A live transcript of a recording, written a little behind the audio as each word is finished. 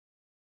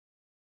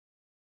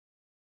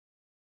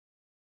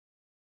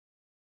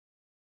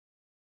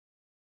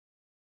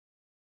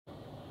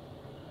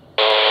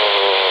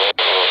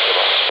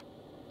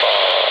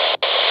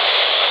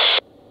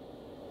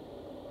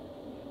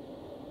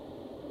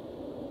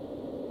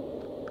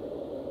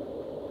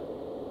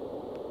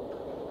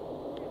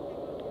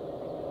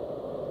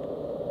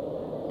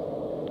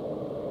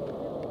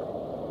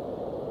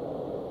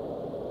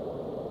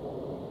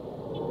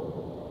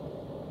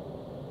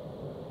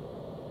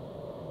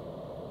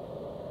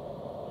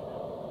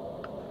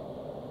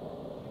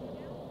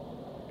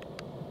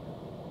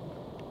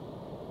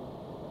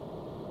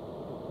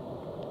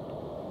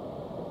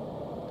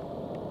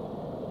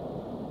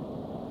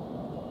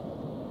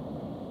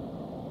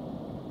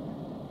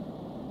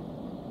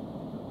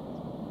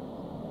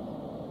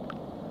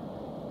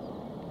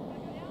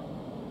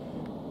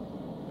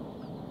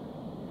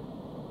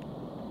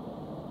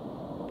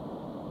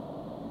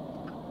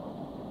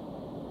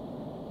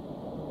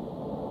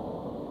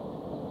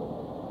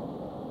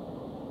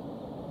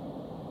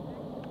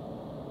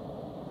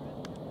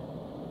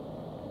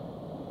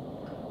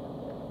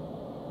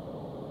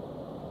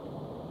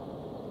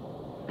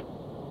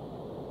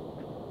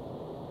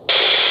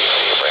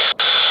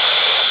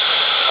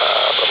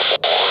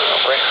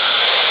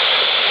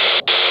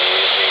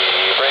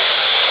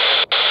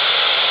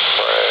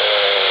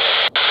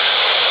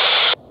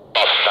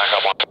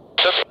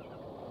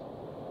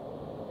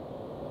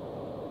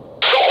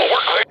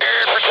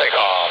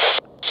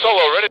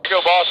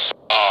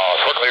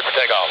clear for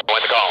takeoff.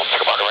 Wind the call. Take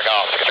a parking brake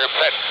off. Take a trim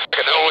set.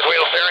 Take a nose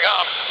wheel steering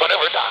off.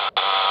 Maneuver time.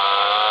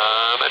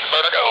 And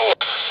vertigo.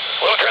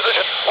 Wheel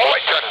transition.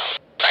 Right turn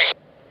out. Bang.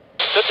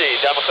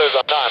 50. Down the clears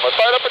on 9. Let's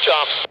fire it up for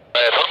Chomps.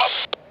 Put them up.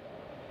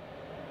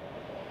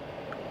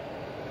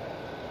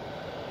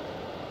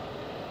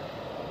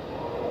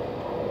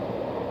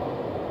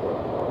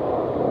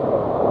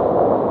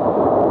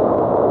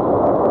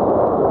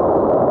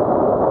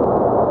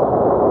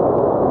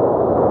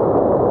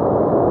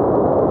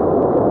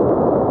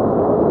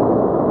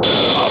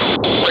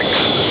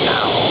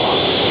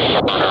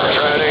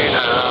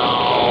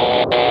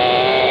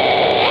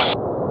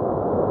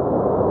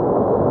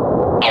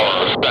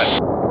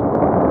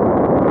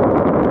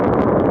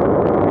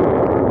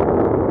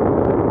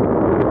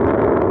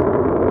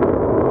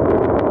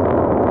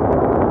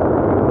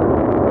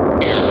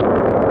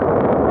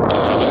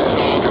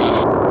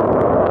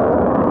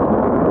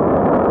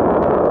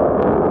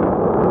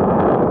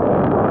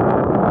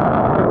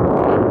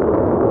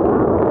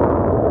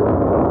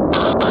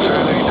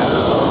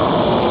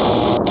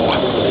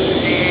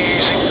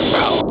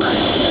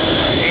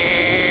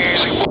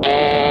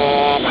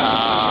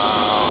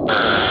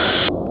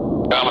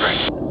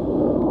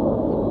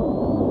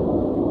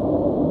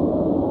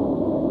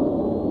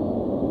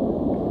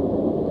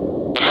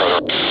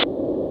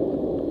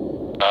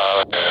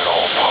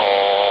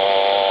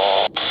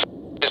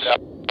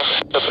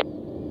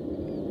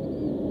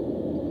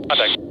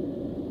 Contact.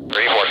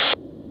 340.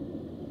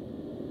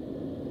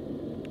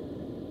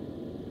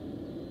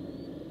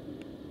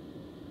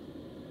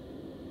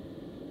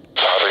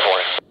 Tower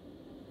 340.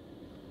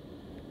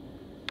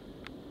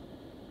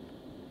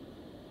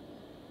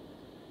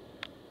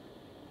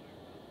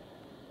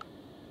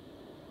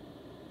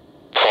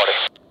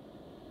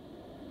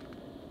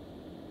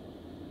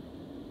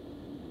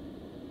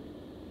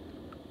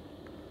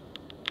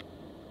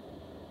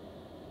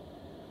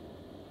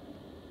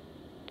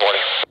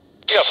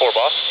 You got 4,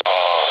 boss.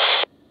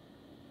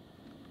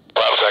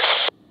 Bravo 6.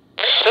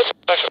 That's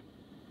actually.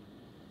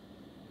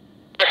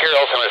 Back here,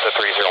 altimeter is at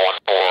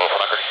 3014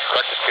 for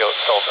corrected field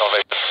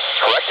elevation.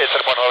 Corrected set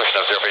point elevation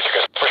of 0 feet.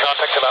 Push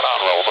contact to that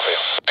on roll the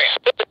field. Thanks,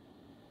 sir.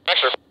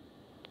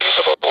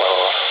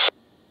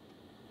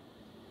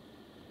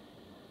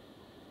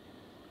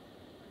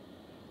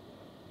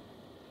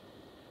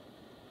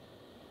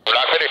 We're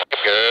not finished.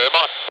 Good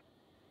morning.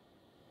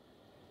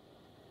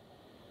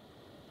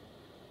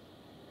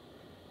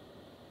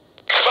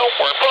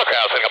 We're in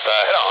blockhousing up the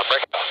head-on,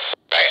 break it off.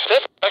 That's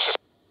it. Thanks.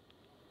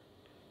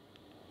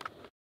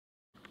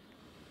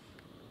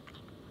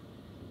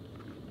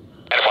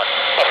 And a point.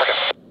 Left break it.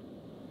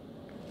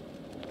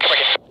 Come back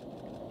in.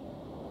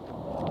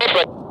 Next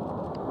break.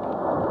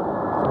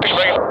 Next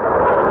break it.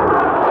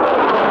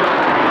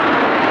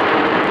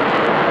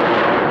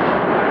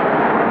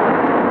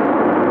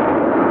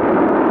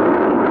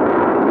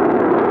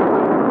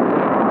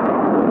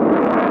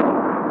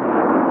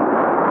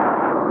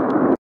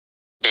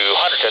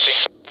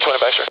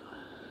 Baxter.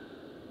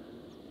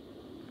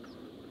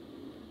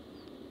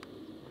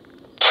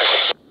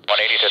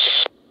 180, 50.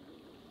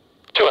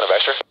 200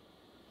 Baxter.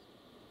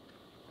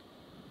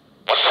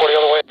 140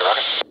 all the way,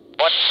 Rocket.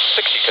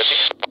 160,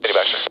 50. 80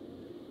 Baxter.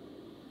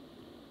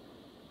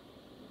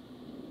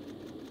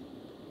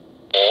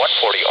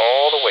 140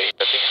 all the way,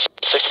 50.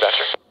 60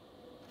 Baxter.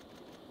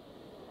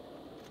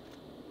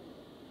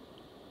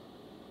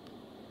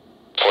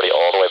 40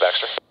 all the way,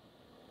 Baxter.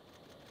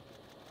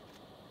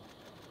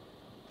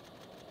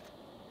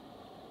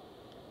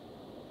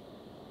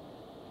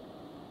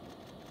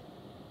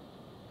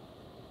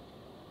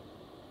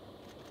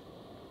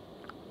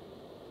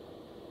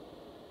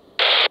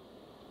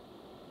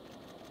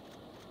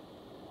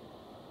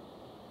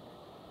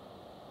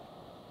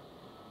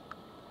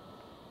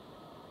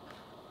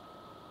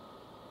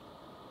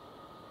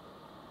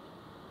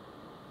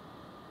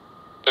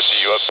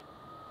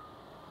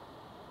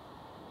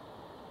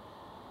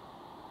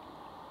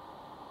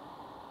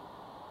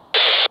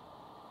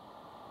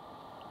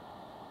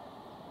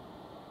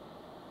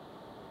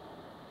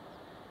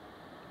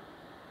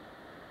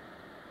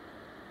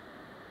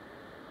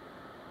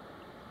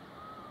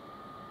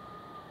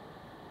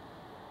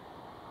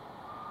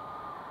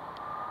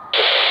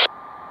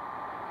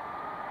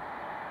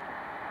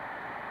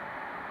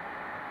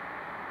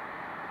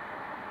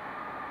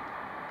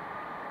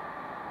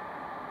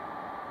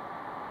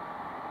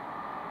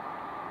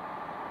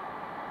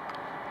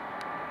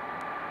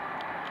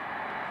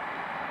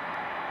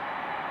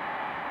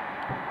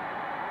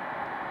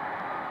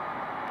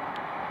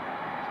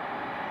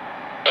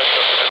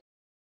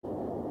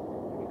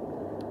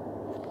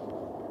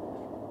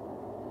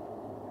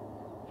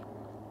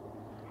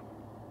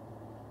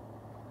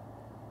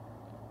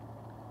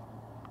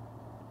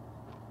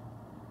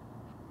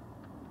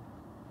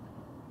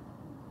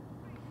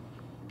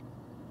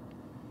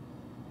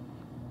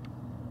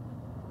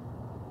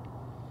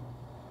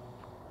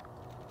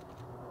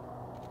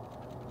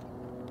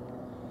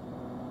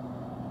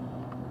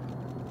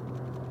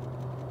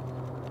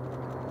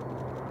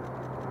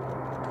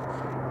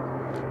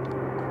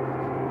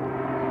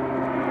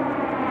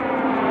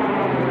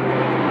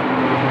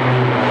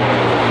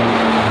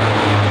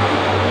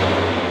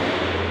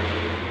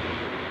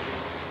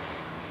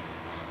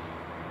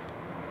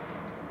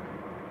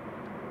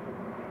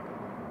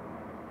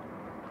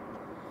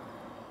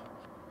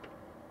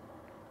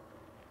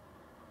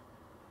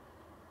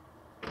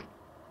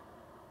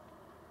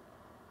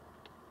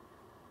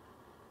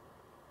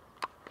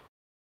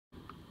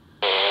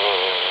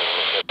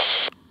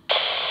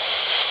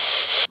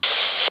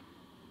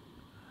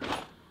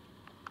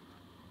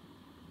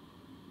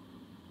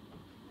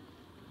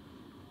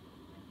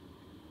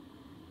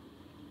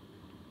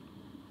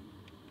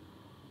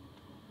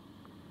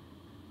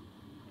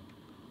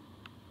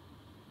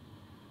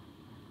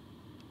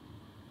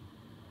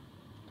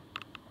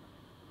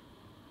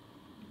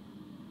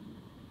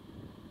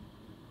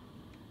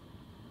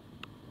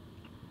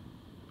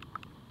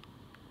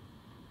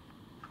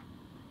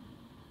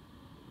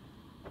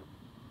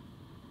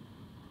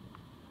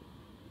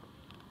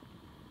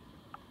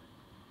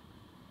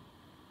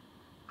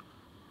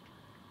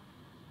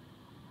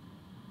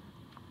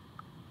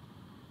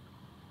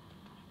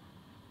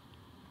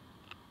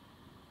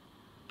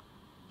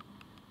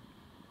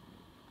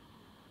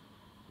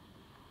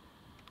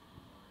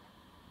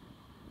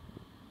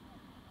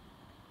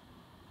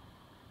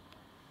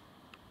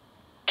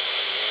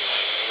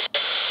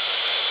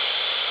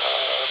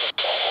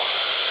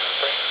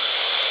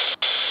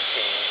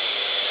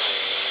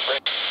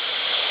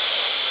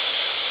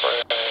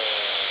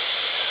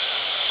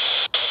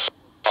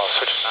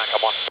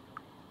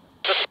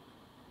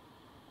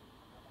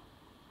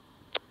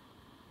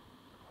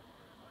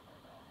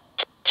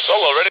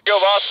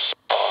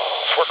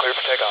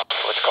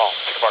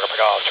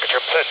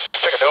 trim set,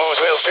 second nose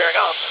wheel steering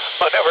on,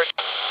 maneuver,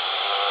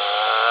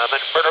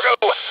 inverter go,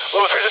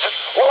 low transition,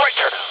 right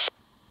turn out.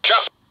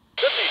 Jump.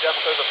 50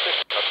 downstairs of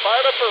 60,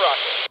 fired up for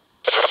Rocket.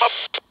 Let's put him up.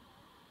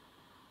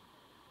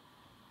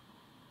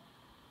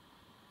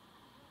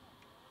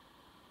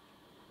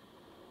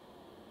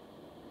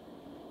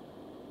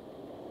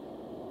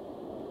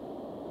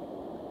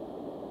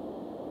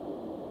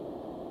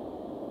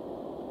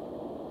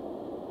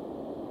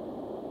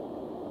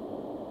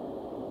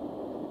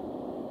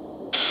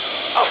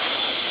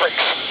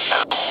 Brakes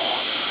now.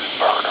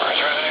 Burner is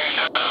ready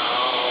now.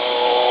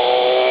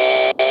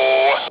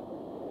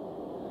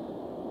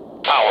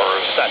 Power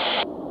set.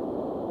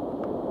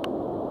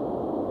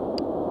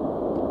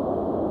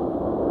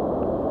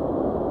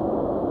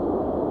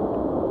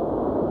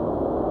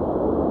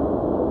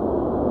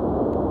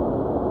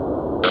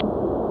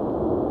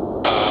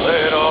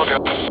 Little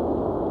jump.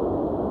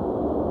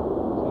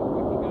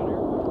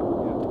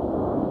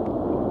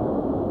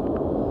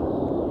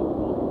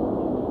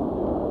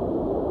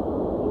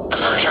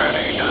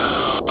 Ready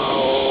now.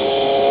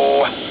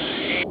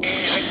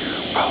 Easy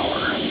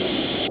power.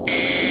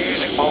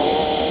 Easy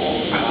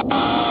more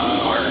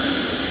power.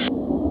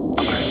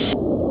 Okay.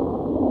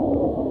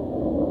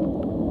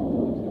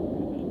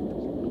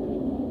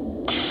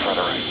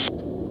 Further right.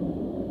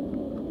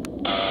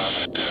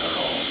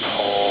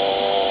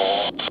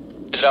 Pull.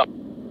 Is it up?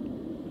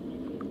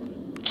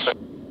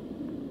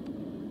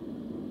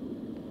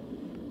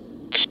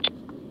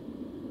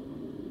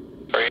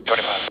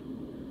 325.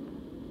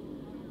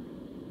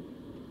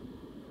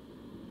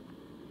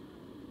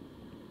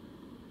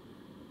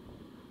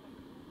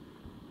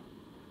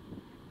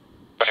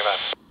 25.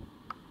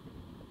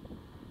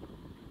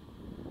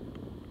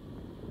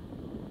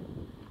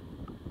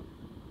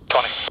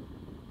 20.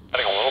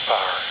 Adding a little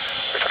power.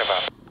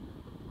 325.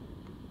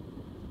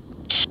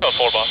 Oh,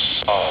 forward boss.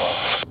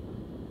 Off.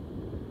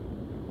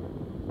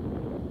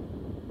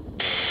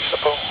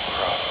 Support.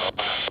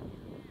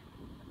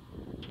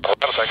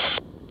 Battle sex.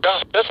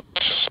 Down. This.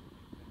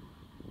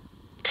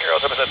 Hero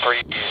 7730094.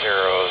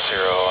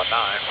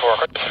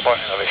 Correct.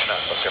 Point elevation.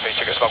 Let's your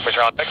feature. Smoke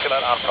picture on. Exit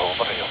on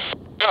over field.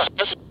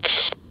 This.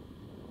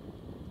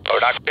 Oh,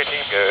 Dr.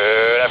 Team,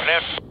 good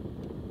afternoon.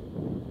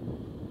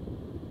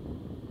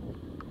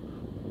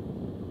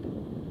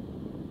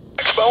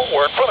 Expo,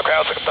 we're in front of the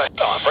crowd, so can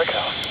on, break it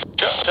out.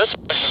 Just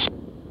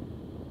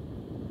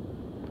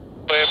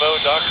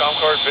Waymo.com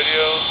card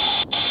video.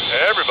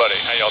 Everybody,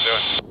 how y'all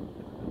doing?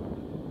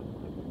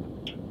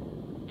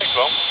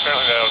 Expo,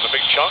 apparently that was a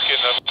big chunk in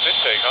the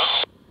intake,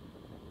 huh?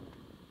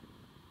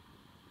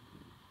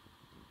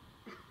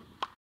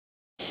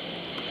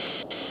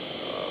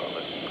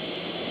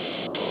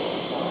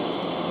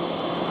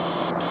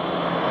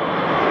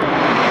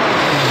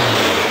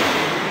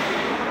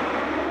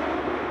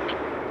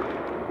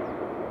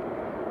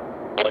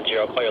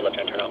 I'll call your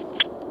left-hand turn out.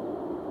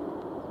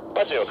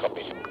 10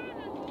 copies.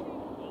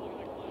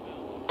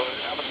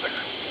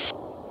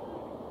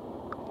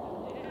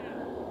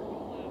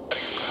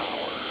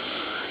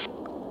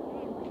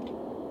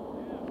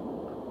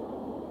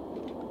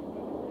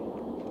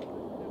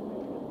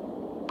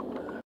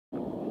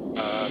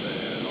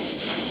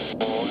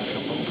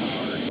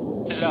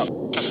 Is it out?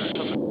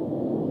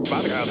 By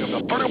the ground, comes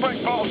up. Vertical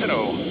brake, falls to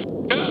no.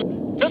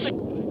 Does it?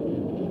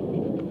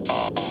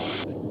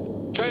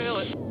 Trail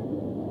it.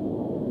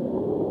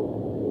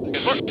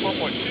 It's working 4.2.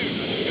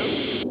 Let's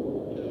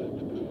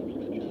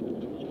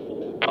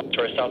go.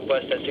 Towards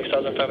southwest at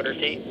 6,500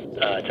 feet.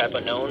 Type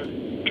unknown.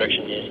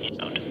 Direction is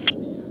eastbound.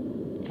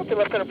 Okay,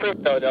 left and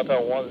approved. Delta 10,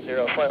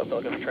 flight with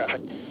looking for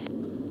traffic.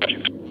 Roger.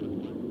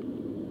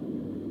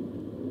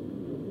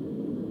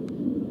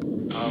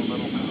 A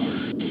little power.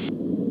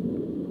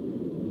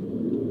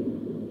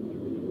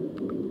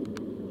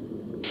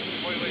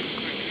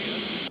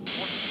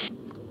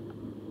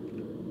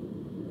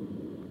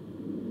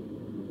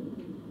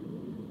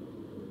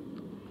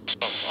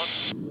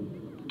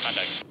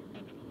 Contact.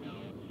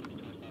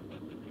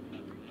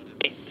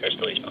 They're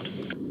still eastbound.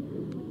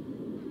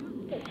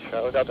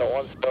 Charlie Delta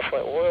 1,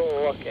 flight, we're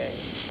looking.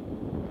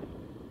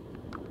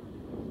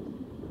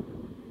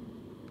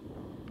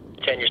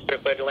 10, you're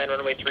certified to land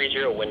runway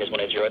 30, wind is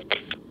 180.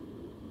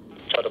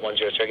 Delta 10,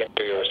 sir, again,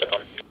 you're stuck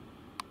on.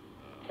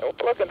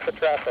 We're looking for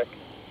traffic.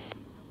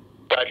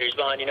 Roger, he's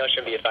behind you now,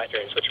 shouldn't be a factor,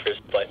 and switch for his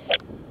flight.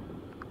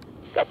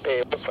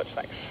 Copy, we'll switch,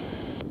 thanks.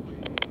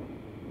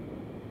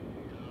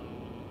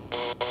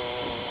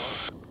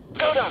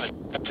 Go down it.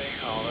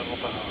 Take all level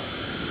power.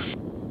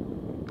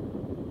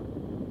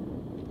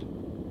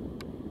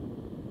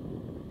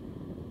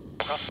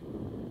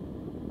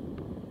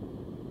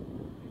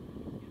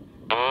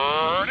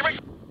 Ready,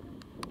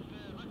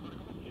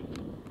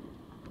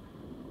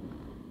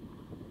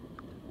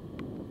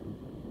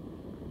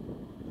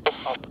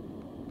 oh.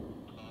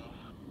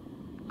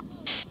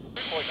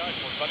 3.9,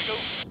 about to go.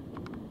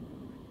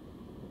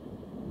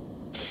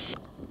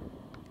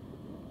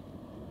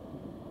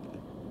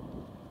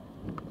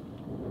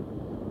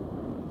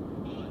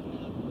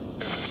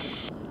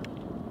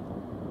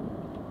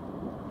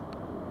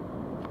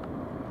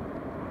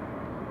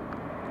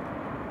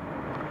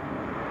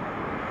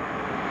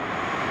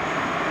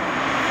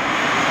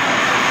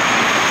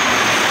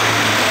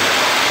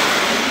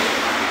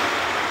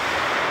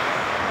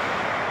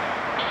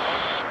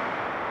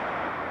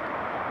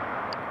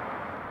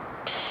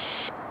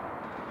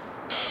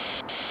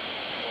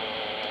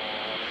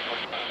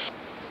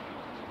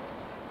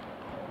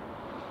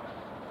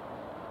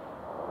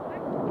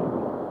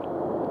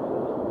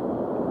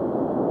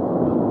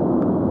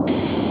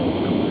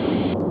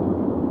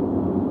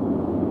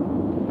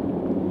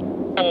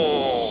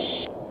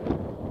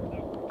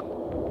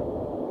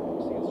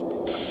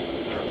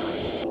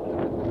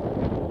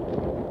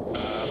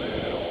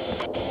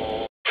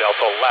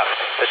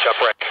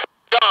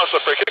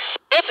 Southwest break it.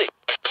 Fancy.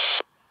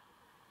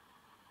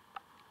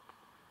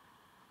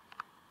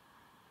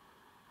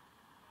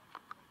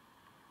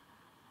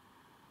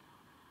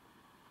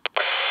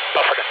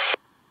 African.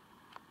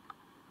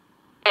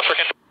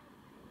 African.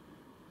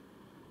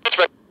 It's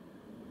back.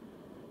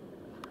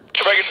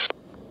 It's back.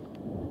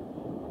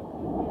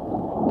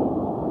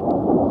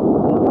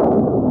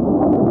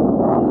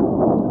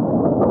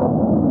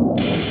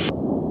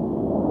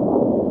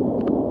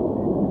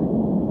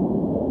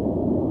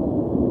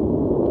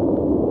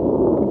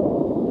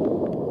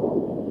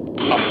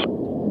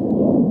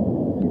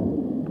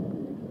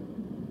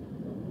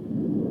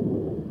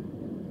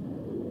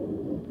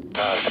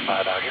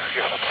 Five out here. Let's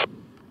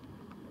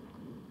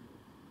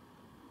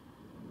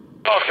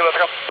go. Let's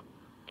go.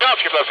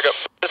 Let's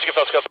go.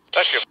 Let's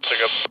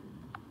go.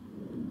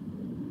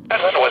 I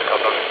don't know why the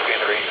comes on the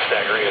green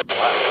stagger is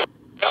last.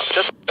 No,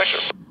 just extra.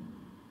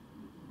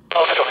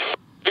 Oh, it's going.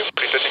 240,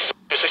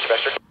 260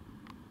 faster.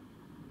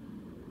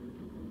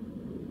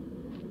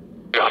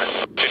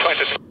 200,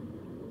 220,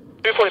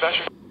 240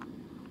 faster.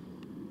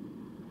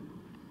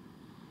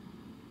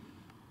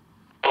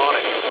 On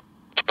it.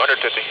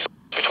 250,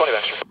 220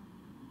 faster.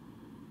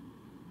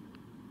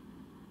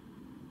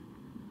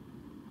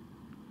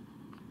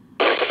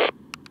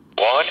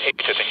 180,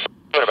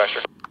 200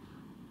 faster.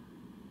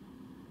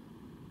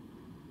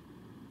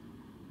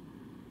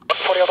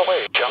 140 all the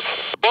way, jump.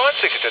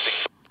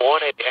 160,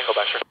 180 angle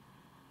faster.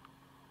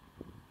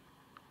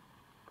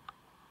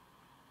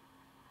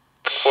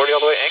 40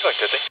 all the way, angling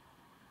 50.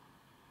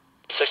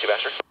 60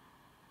 faster.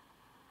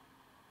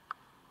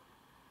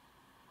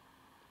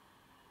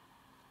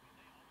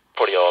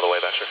 40 all the way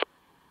faster.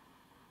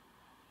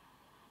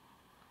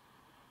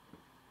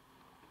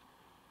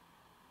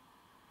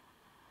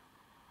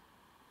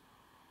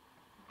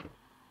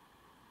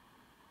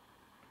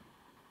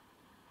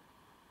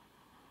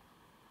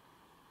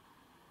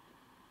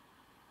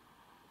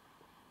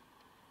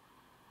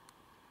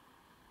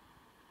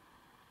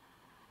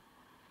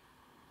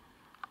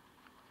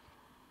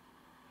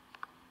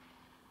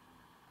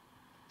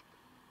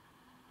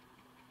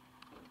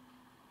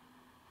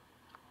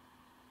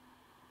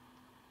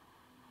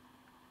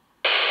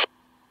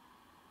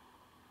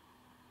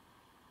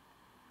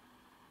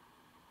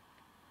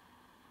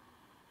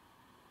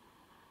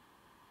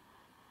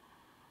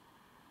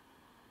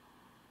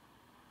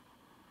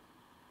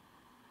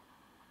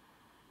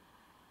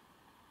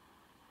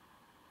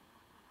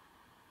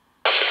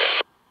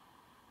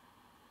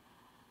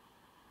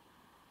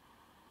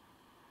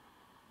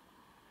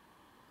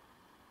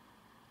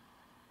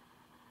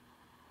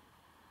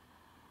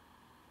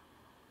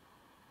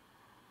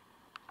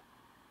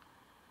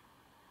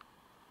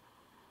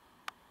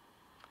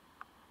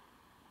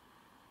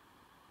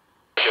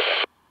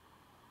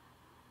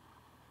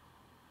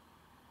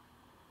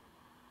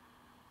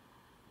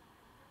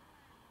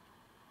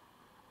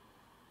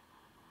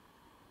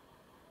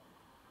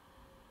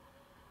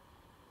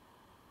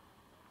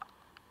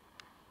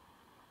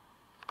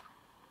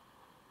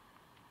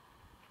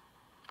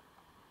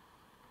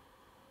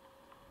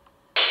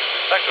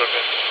 Thanks,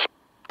 Rocket.